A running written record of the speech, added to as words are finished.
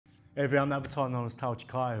I'm Avatar known as Tao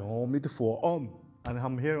Chikai or Mitafor and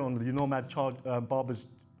I'm here on the Nomad Child Barber's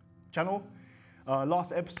channel.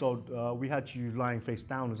 Last episode we had you lying face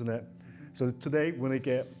down, isn't it? So today we're gonna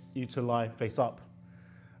get you to lie face up.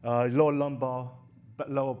 Lower lumbar,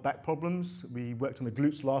 lower back problems. We worked on the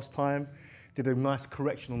glutes last time, did a nice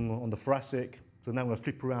correction on the thoracic. So now we're gonna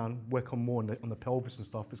flip around, work on more on the pelvis and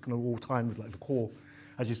stuff. It's gonna all time with like the core.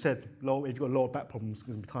 As you said, if you've got lower back problems, it's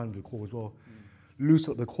gonna be timed with the core as well.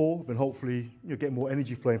 Loosen up the core, then hopefully you'll get more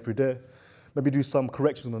energy flowing through there. Maybe do some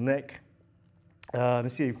corrections on the neck,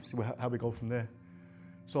 and see how we go from there.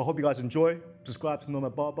 So I hope you guys enjoy. Subscribe to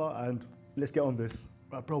Nomad Barber, and let's get on this.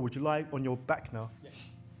 Right, bro, would you lie on your back now? Yeah.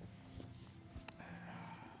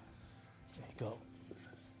 There you go.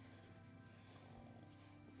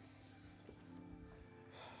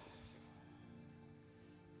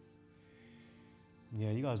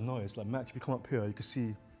 Yeah, you guys notice, like Max, if you come up here, you can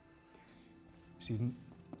see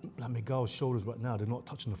like Miguel's shoulders right now, they're not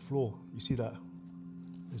touching the floor. You see that?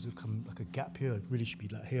 There's like a gap here. It really should be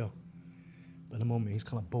like here. But at the moment, he's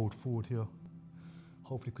kind of bowled forward here.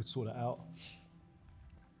 Hopefully, could sort that out.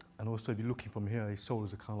 And also, if you're looking from here, his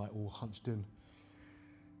shoulders are kind of like all hunched in.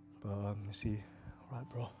 But let's see. All right,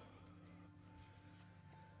 bro.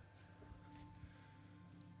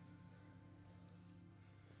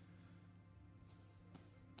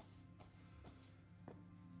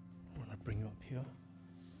 I want to bring you up here.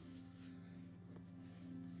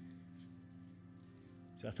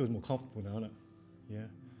 See, that feels more comfortable now, doesn't it? Yeah.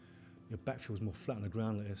 Your back feels more flat on the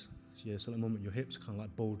ground like this. So yeah, so at the moment your hips are kind of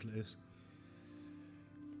like bowled like this.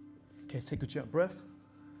 Okay, take a deep breath.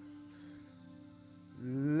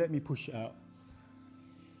 Let me push it out.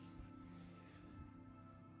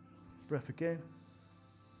 Breath again.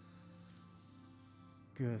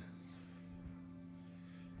 Good.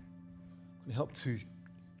 Gonna help to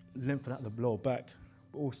lengthen out the lower back,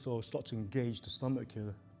 but also start to engage the stomach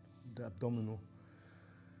here, the abdominal.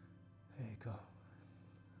 There you go.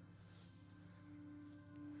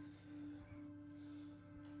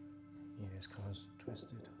 Yeah, it's kind of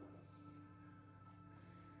twisted.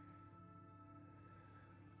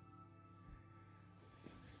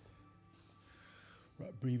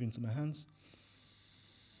 Right, breathe into my hands.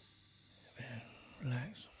 Man,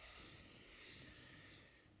 relax.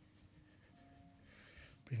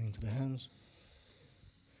 Breathe into the hands.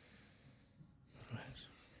 Relax.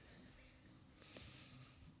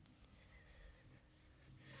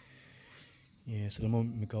 Yeah, so the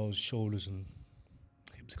moment Miguel's shoulders and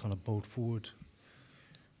hips are kind of bowled forward.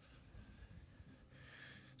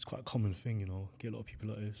 It's quite a common thing, you know, get a lot of people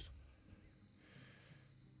like this.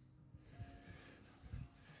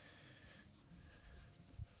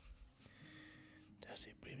 That's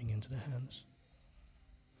it, breathing into the hands.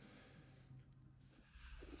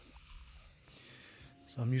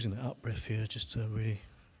 So I'm using the out breath here just to really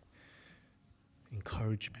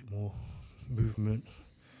encourage a bit more movement,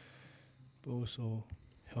 but also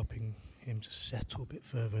helping him to settle a bit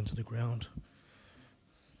further into the ground.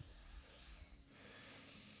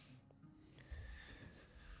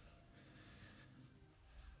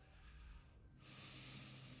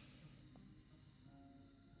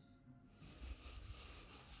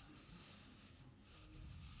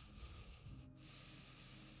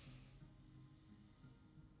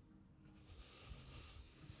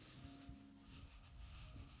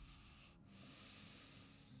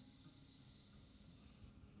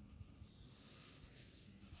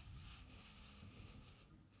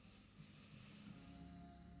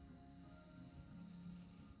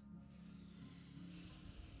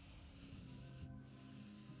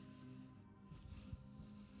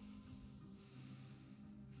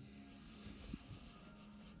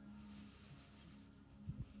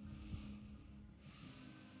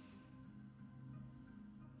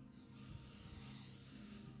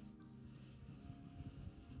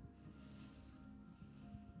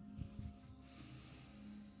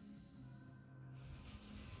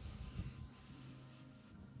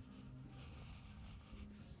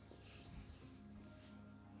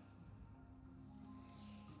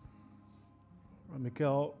 Right,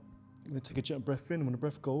 Miguel, you're going to take a gentle breath in, and when the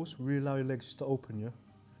breath goes, really allow your legs to open, yeah?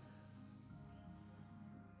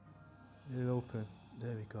 Let it open.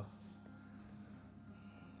 There we go.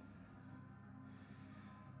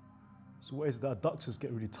 So what is the adductors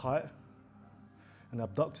get really tight, and the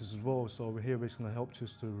abductors as well, so over here we're just going to help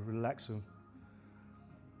just to relax them.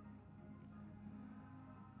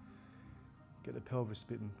 Get the pelvis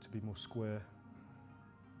bit to be more square,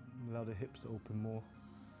 allow the hips to open more.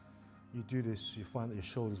 You do this, you find that your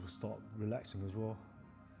shoulders will start relaxing as well.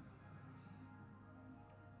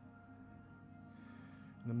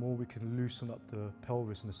 And the more we can loosen up the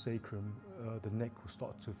pelvis and the sacrum, the neck will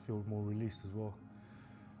start to feel more released as well.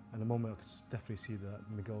 And the moment I can definitely see that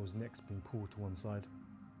Miguel's neck's being pulled to one side.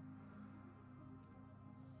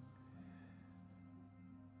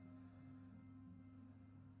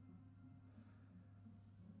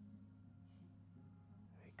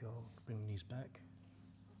 There you go, bring the knees back.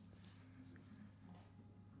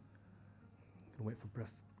 Gonna wait for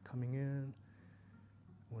breath coming in.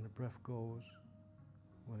 When the breath goes,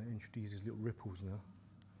 I want to introduce these little ripples now.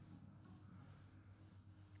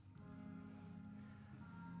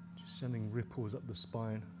 Just sending ripples up the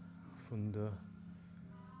spine from the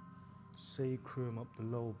sacrum, up the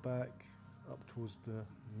lower back, up towards the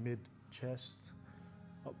mid-chest,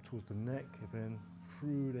 up towards the neck, and then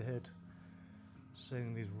through the head,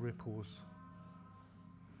 sending these ripples.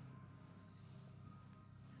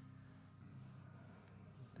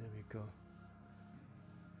 There we go.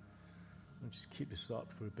 I'll just keep this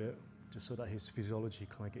up for a bit, just so that his physiology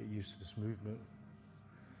can't get used to this movement.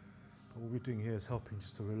 But what we're doing here is helping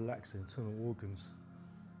just to relax the internal organs.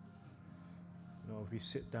 You know, if we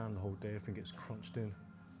sit down the whole day, everything gets crunched in.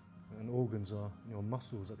 And organs are, you know,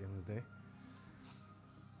 muscles at the end of the day.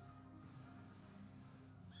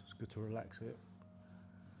 So it's good to relax it.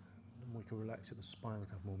 The more you can relax it, the spine will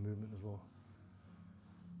have more movement as well.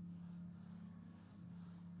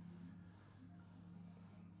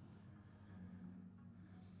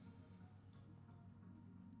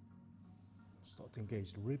 Start to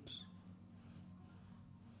engage the ribs.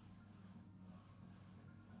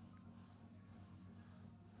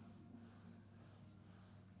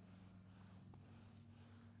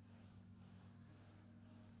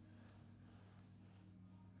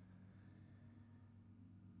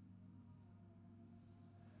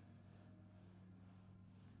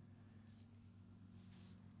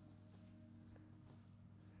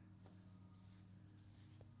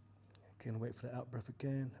 Again, wait for the out breath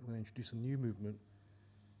again. We're going to introduce a new movement.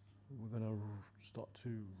 We're going to start to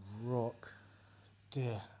rock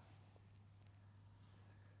there.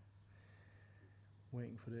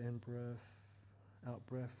 Waiting for the in breath, out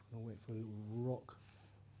breath. We're going to wait for a little rock.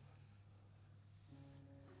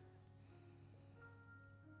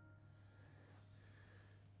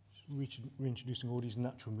 Just reintroducing all these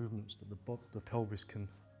natural movements that the pelvis can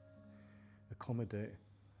accommodate,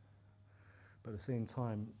 but at the same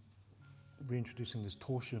time, reintroducing this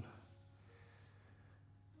torsion.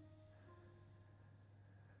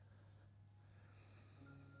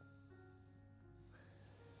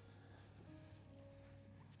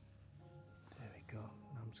 There we go.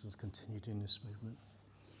 Now I'm just going to continue doing this movement.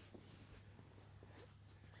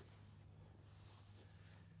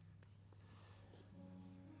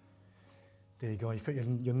 There you go. You feel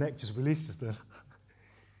your neck just releases then.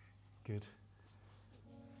 Good.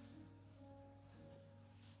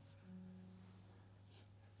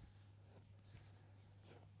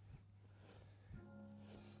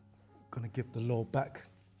 Going to give the lower back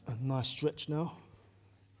a nice stretch now.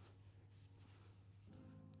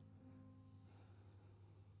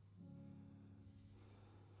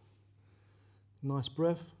 Nice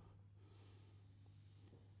breath.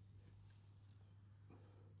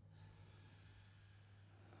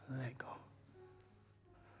 There you go.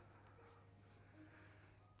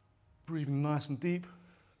 Breathing nice and deep.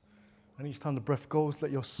 And each time the breath goes,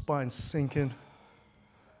 let your spine sink in.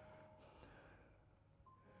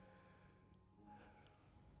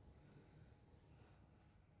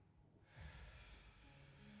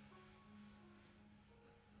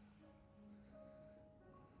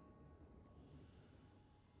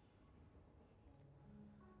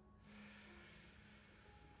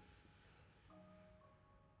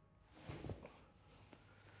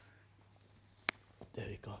 There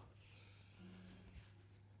you go.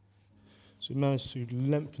 So we managed to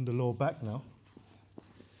lengthen the lower back now.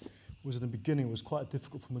 Whereas in the beginning it was quite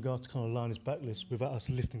difficult for Miguel to kind of lie on his back list without us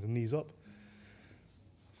lifting the knees up.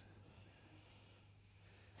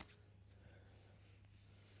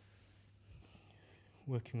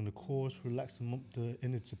 Working on the cores, relaxing the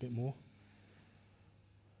innards a bit more.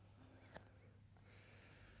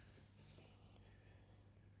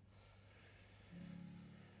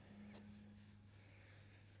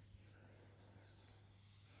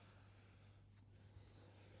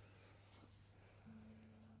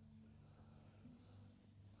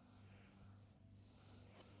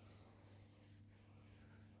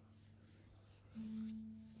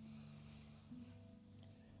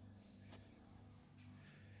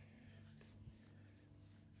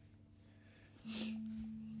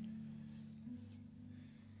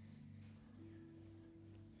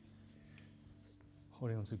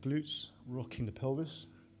 Holding onto the glutes, rocking the pelvis.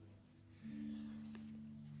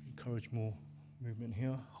 encourage more movement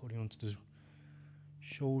here, holding onto the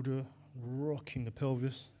shoulder, rocking the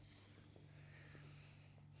pelvis.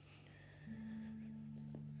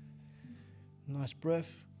 Nice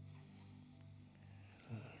breath.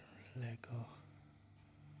 Let go.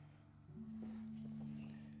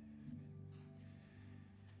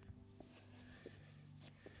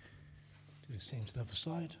 Do the same to the other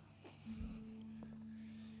side.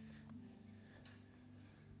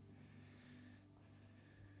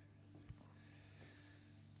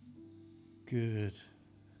 Good.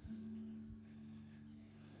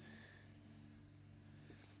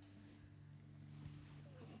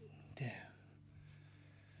 There.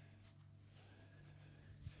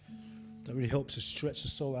 That really helps to stretch the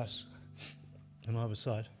psoas on the other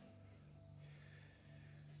side.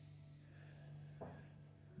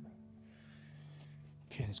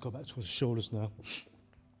 Okay, let's go back towards the shoulders now.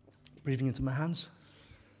 Breathing into my hands.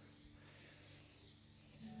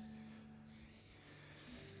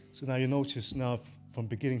 So now you notice now from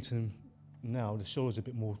beginning to now, the shoulders are a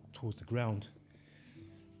bit more towards the ground.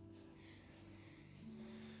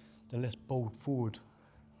 They're less bowed forward.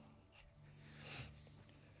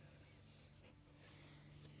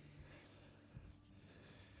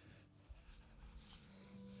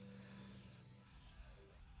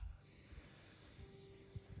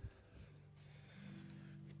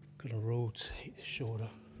 Gonna rotate the shoulder.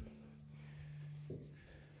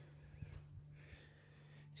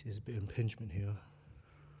 See, there's a bit of impingement here.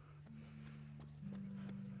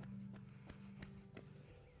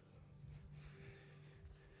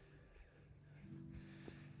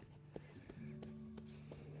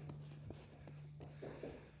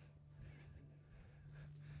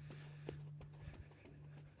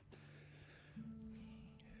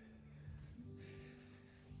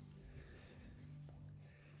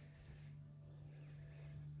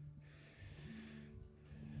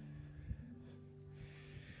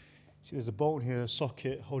 See, there's a bone here, a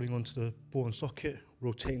socket, holding onto the ball and socket,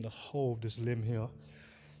 rotating the whole of this limb here,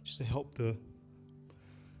 just to help the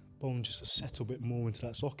bone just to settle a bit more into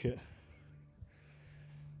that socket.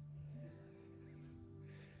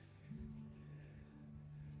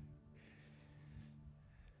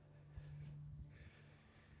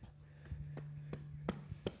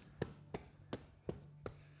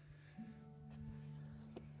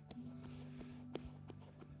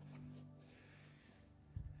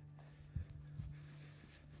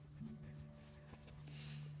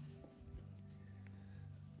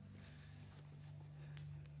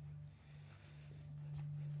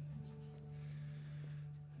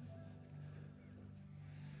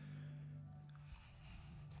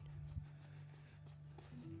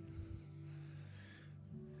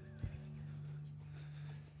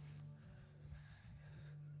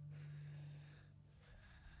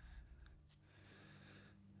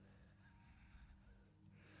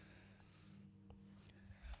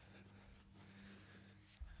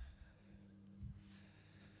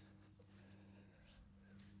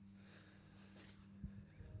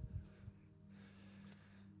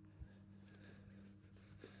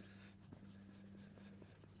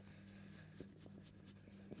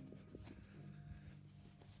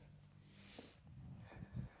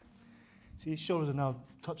 See, his shoulders are now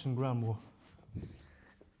touching ground more.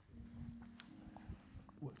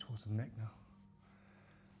 Work towards the neck now.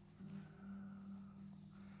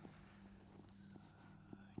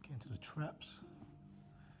 Get into the traps.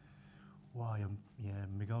 Wow, yeah,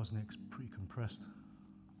 Miguel's neck's pretty compressed.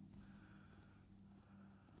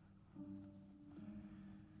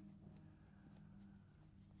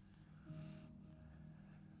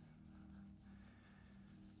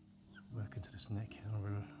 Work into this neck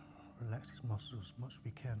and relax his muscles as much as we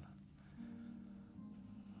can.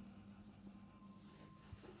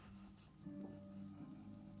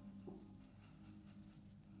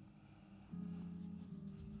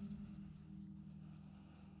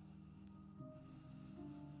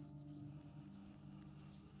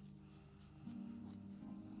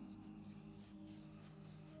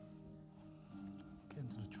 Get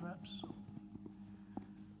into the traps.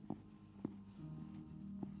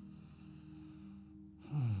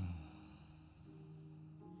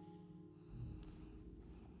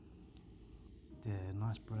 Yeah,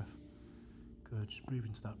 nice breath. Good, just breathe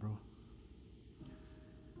into that, bro.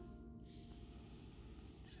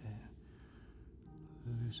 Just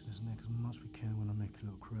loosen his neck as much as we can when I make a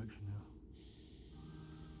little correction here.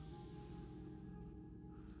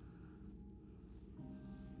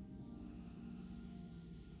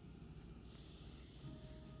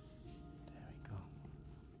 There we go.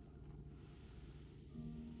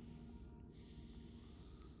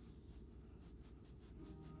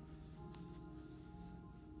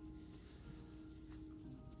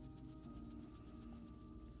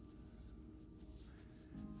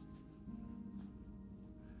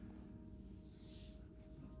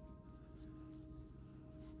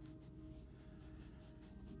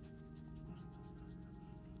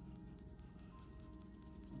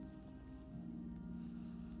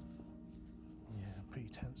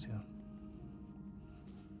 tense here.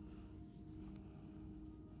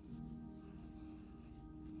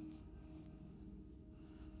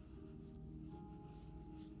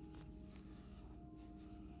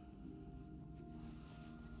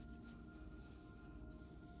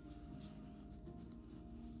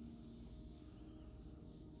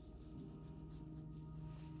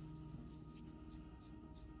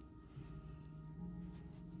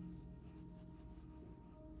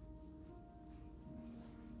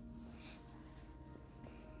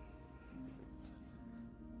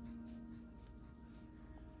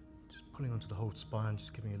 Pulling onto the whole spine,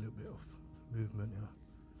 just giving it a little bit of movement, yeah.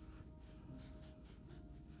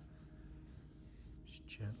 Just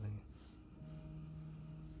gently.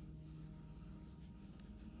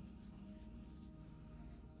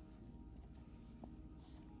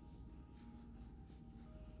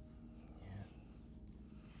 Yeah.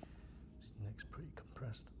 His neck's pretty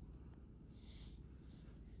compressed.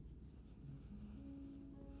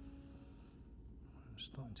 I'm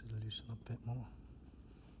starting to loosen up a bit more.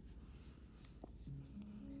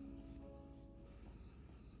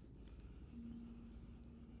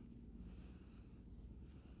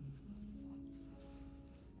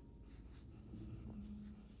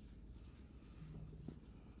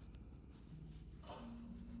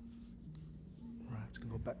 It's going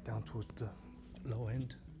to go back down towards the lower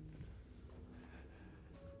end.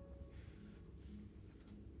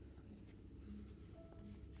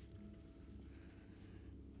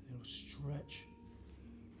 Little stretch.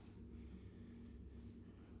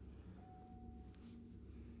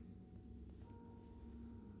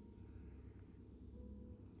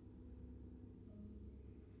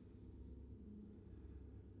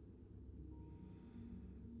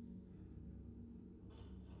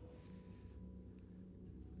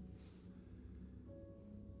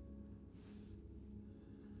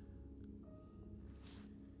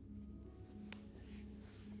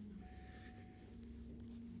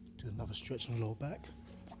 Do another stretch on the lower back.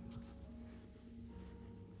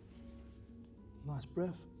 Nice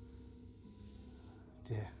breath.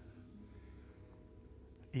 Yeah.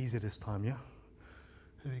 Easy this time, yeah?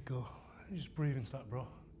 Here we go. Just breathe into that, bro.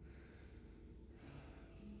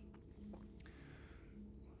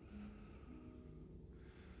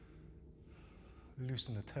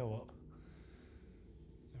 Loosen the tail up.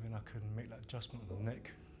 And then I can make that adjustment on the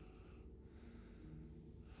neck.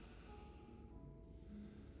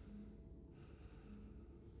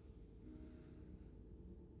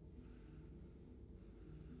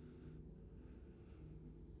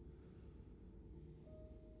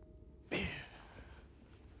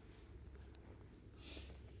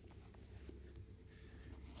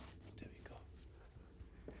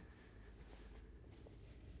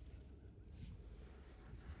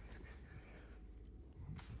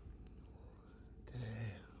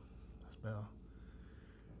 Better.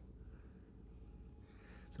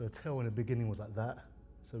 So the tail in the beginning was like that,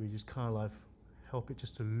 so we just kind of like help it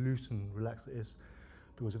just to loosen, relax like this,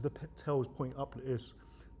 because if the tail is pointing up like this,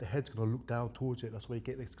 the head's going to look down towards it. That's why you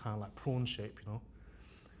get this kind of like prawn shape, you know.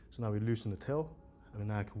 So now we loosen the tail, and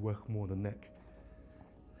now I can work more on the neck.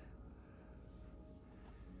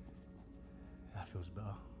 That feels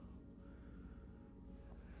better.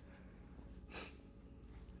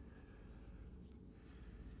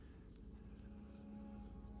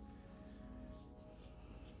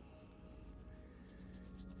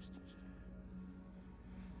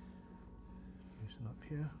 Up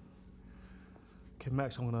here. Okay,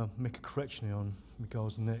 Max, I'm going to make a correction here on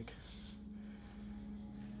Miguel's neck.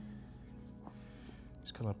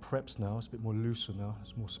 It's kind of preps now, it's a bit more looser now,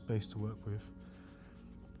 there's more space to work with.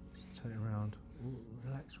 Just turn it around. Ooh,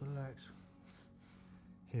 relax, relax.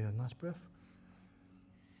 Here, nice breath.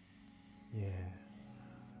 Yeah.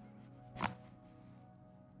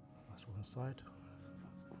 That's one side.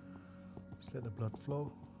 Just let the blood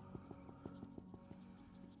flow.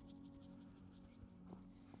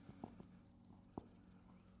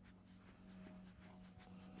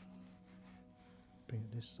 Bring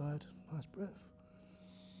it this side, nice breath.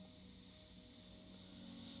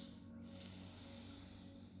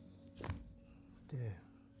 There.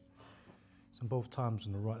 So both times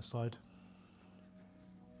on the right side.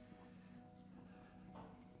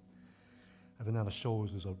 And then now the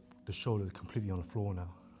shoulders are completely on the floor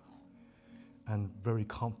now. And very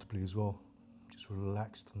comfortably as well. Just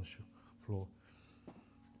relaxed on the floor.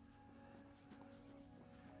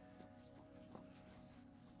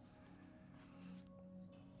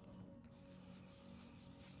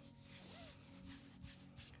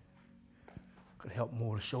 Could help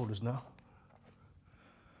more the shoulders now.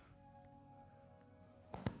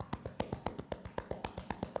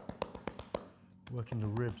 Working the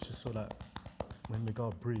ribs just so that when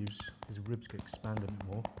Miguel breathes, his ribs get expanded a bit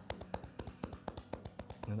more.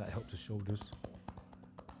 And that helps the shoulders.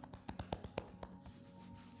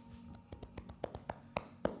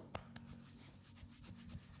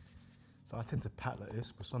 So I tend to pat like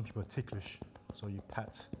this, but some people are ticklish, so you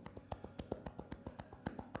pat.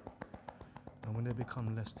 And when they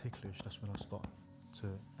become less ticklish, that's when I start to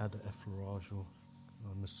add the effleurage or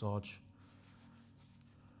massage.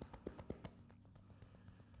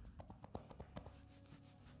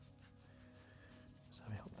 So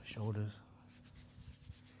we help the shoulders.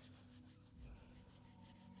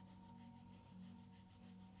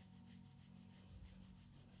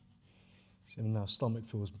 See, now stomach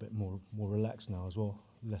feels a bit more relaxed now as well,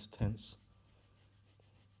 less tense.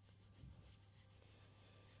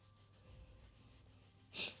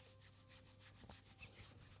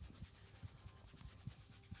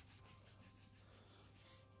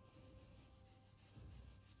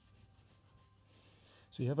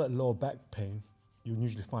 So you have that lower back pain, you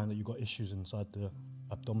usually find that you've got issues inside the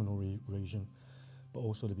abdominal region, but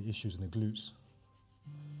also there'll be issues in the glutes.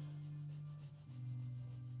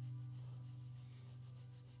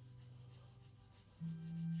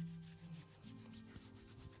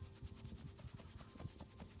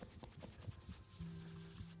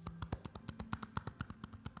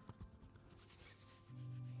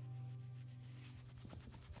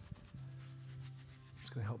 It's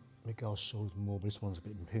going to help Miguel's shoulder more, but this one's a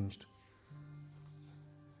bit impinged.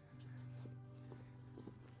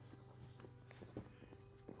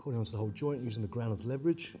 Holding onto the whole joint, using the ground as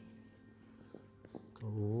leverage.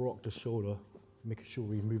 Gonna rock the shoulder, making sure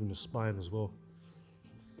we're moving the spine as well.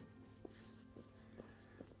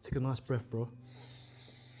 Take a nice breath, bro.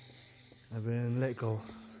 And then let go.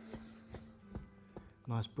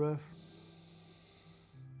 Nice breath.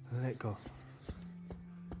 And let go.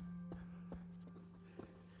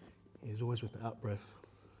 It's always with the out breath.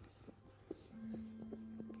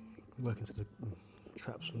 Work into the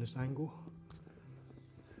traps from this angle.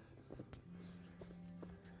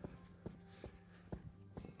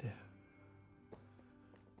 There.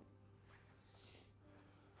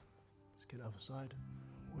 Let's get the other side.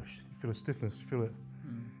 Whoosh. You feel the stiffness, you feel it?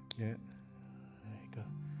 Yeah. There you go.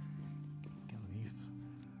 Get underneath.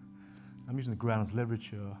 I'm using the ground as leverage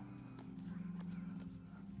here.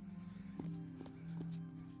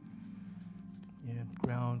 Yeah,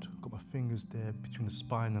 ground, got my fingers there between the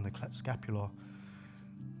spine and the scapula.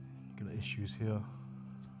 Get the issues here.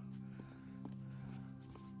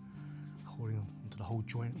 Holding onto the whole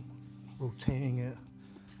joint, rotating it.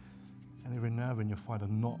 And every now and then you'll find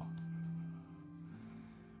a knot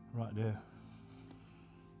right there.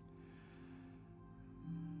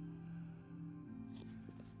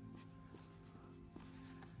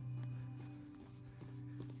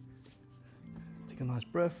 Take a nice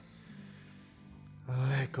breath.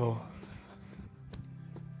 Let go.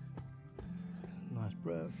 Nice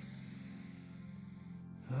breath.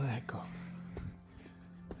 Let go.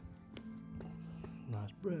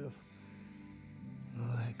 Nice breath.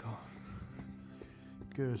 Let go.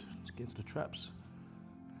 Good. Let's get into the traps.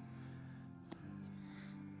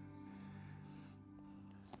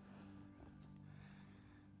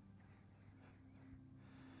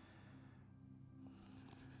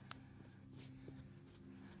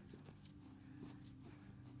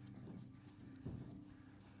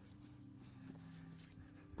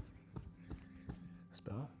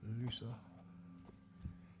 Better, looser.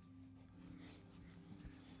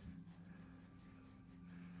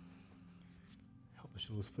 Help the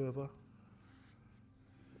shoulders further.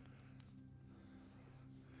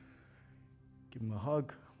 Give them a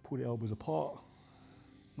hug, pull the elbows apart.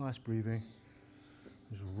 Nice breathing.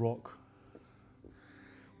 Just rock.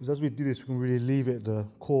 Because as we do this, we can really alleviate the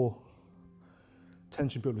core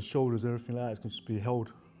tension built in the shoulders, everything like that. It's going to just be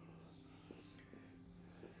held.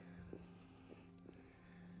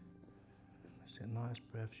 Nice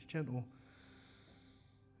breath, just gentle.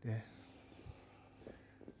 There.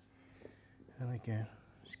 And again,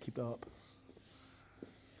 just keep it up.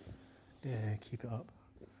 There, keep it up.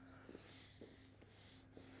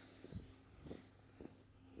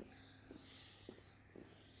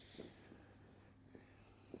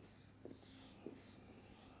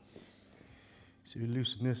 So you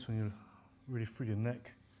loosen this when you're really through your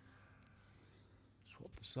neck.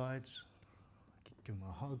 Swap the sides. Give them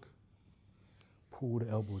a hug. Pull the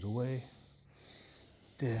elbows away.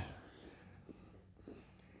 There.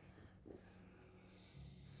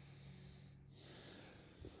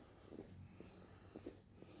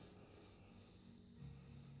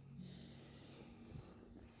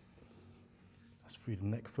 Let's free the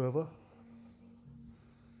neck further.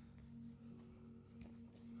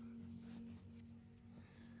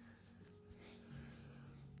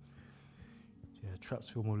 traps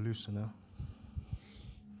feel more looser now.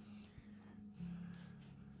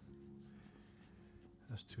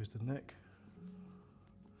 Let's twist the neck.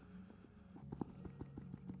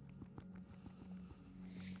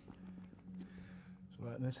 So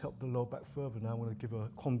right, let's help the lower back further now. I'm going to give a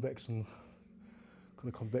convex and kind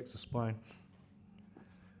of convex the spine.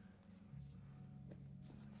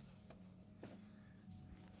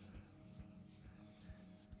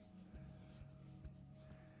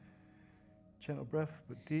 Gentle breath,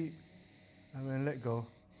 but deep, and then let go.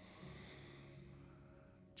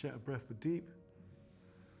 Gentle breath, but deep,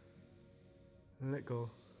 and let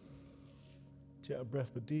go. Gentle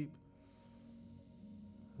breath, but deep,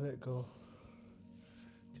 let go.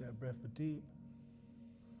 Gentle breath, but deep,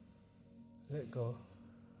 let go.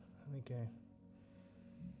 And again.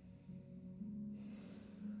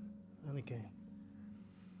 And again.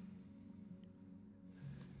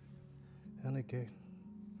 And again.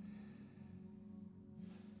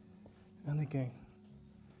 And again.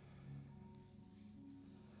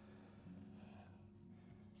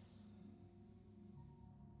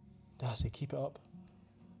 That's it, keep it up.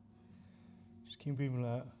 Just keep breathing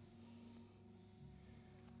like that.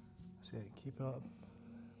 That's it, keep it up.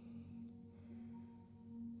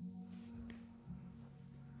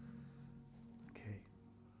 Okay.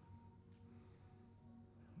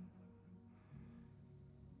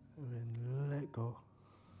 And then let go.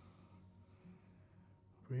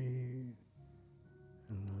 Breathe.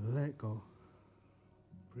 And let go.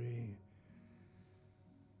 Breathe.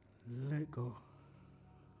 Let go.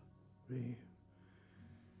 Breathe.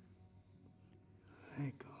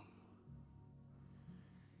 Let go.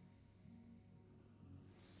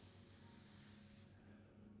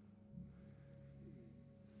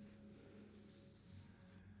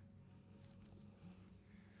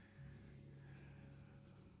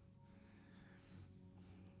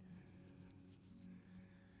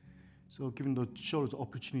 So giving the shoulders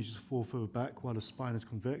opportunities to fall further back while the spine is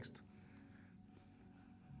convexed.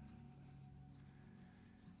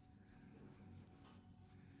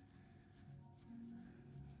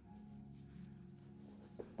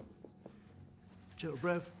 Gentle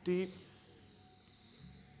breath, deep,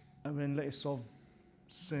 and then let yourself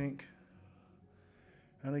sink.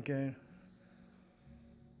 And again.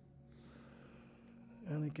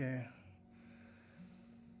 And again.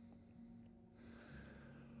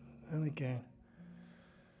 And again.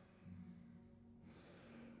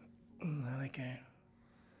 And again.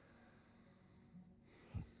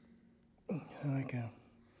 And again.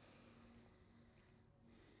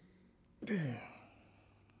 There.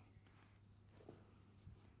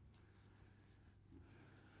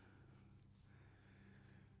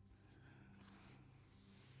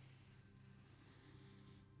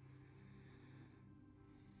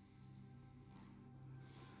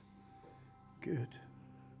 Good.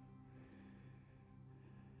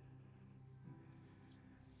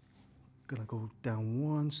 Gonna go down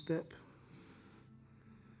one step.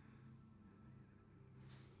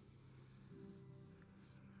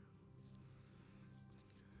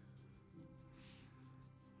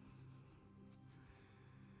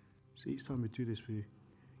 So each time we do this, we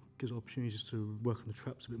gives opportunities to work on the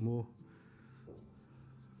traps a bit more.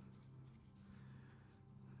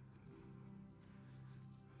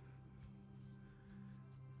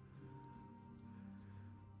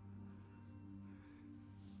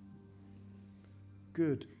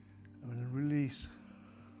 Good. And then release.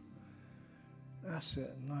 That's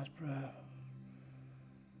it. Nice breath.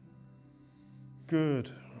 Good.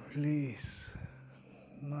 Release.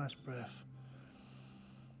 Nice breath.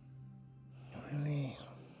 Release.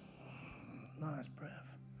 Nice breath.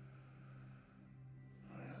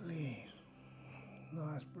 Release.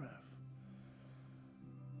 Nice breath.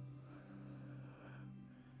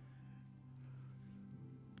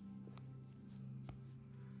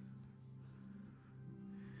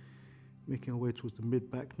 Making our way towards the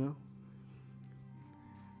mid-back now.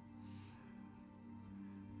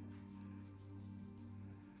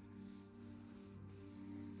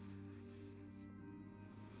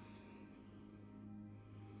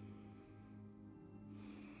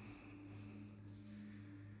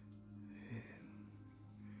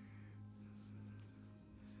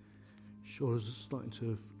 Shoulders are starting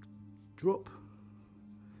to drop.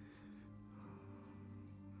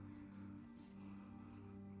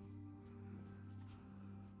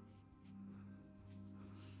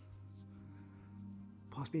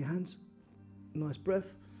 Pass me your hands. Nice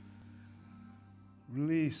breath.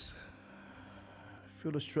 Release.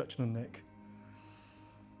 Feel the stretch in the neck.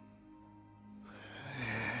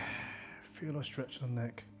 Feel the stretch in the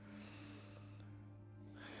neck.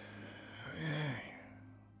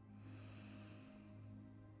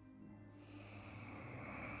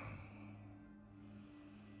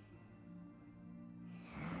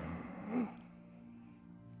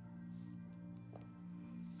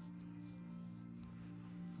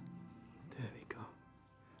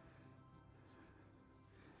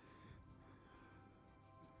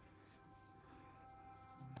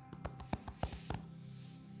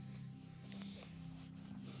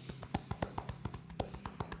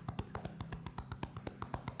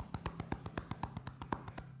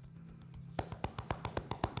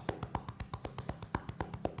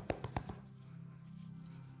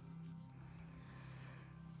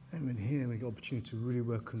 And then here we got opportunity to really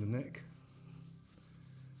work on the neck.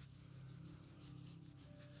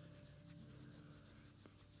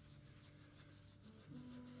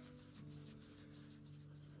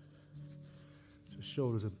 So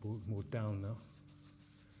shoulders are more down now.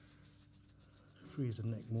 Frees the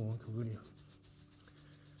neck more, can really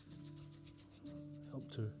help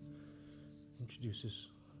to introduce this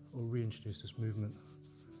or reintroduce this movement.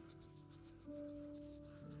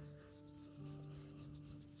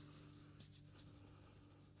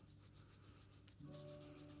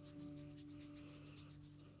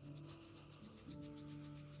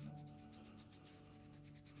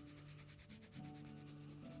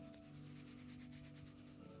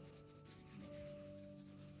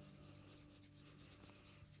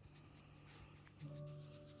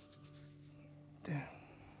 There.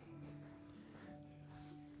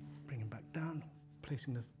 Bring it back down,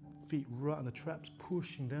 placing the feet right on the traps,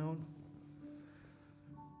 pushing down.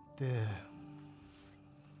 There.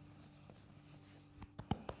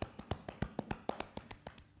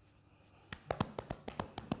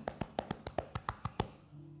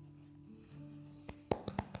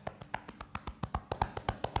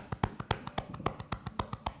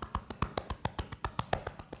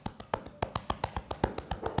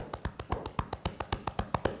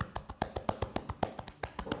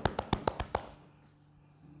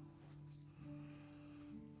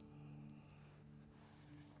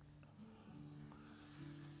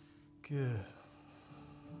 Good.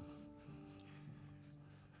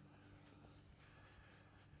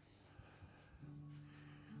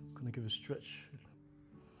 Gonna give a stretch.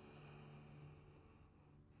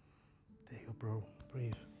 There you go, bro.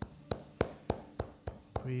 Breathe.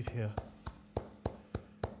 Breathe here.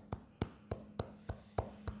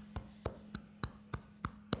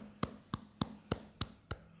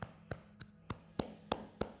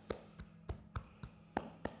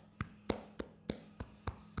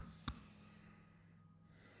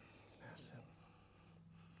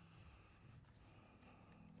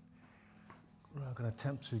 I'm going to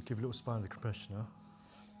attempt to give a little spinal compression now.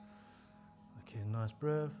 Okay, nice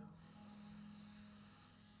breath.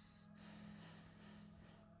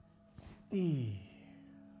 There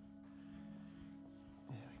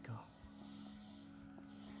we go.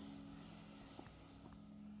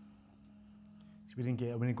 So we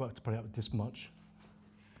didn't got to probably up this much.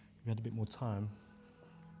 If we had a bit more time,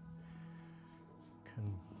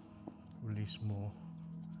 can release more.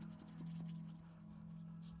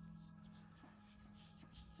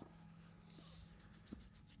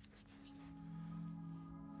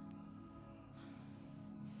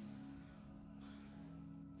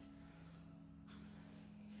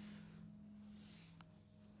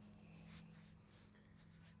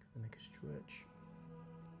 Make a stretch.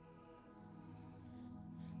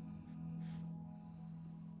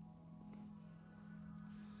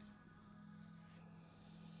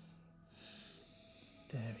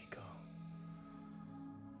 There we go.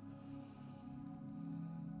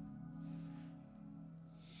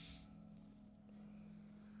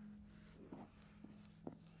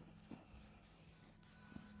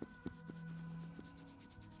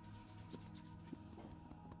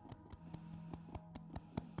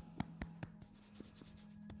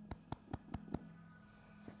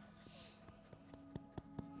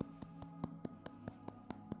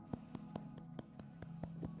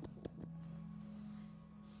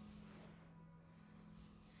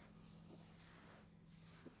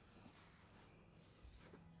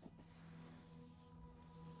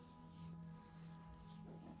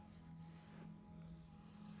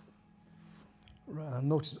 Right, I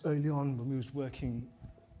noticed early on when we was working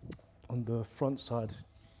on the front side,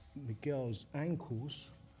 Miguel's ankles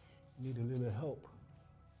need a little help.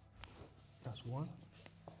 That's one.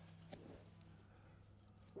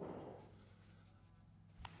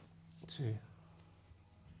 Two.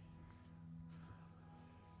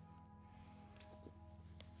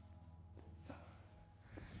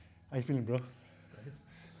 How you feeling, bro?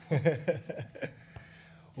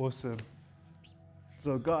 Awesome.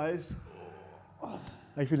 So guys, how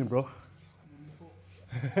you feeling, bro?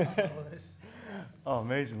 Oh,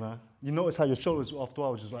 amazing, man. You notice how your shoulders after a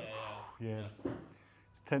while was just like, yeah.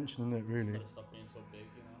 It's tension, isn't it, really? Gotta stop being so big,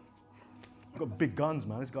 you know? I've got big guns,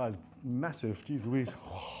 man. This guy's massive. Jeez Louise.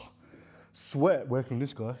 Sweat working with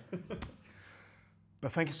this guy.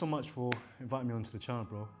 But thank you so much for inviting me onto the channel,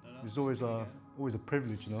 bro. It's always a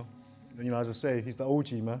privilege, you know. And, you know, as I say, he's the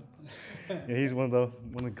OG, man. Yeah, he's one of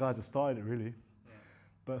the guys that started it, really. Yeah.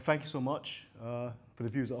 But thank you so much for the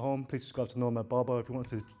viewers at home. Please subscribe to Nomad Barber if you want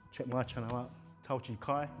to check my channel out, Tao Chi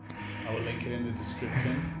Kai. I will link it in the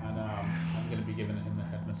description, and I'm going to be giving him a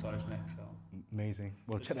head massage next. So. Amazing.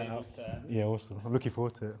 Well, The check that out. tables turn. Yeah, awesome. I'm looking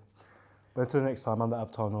forward to it. But until next time, I'm the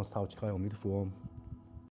Avatar North Tao Chikai on me the form.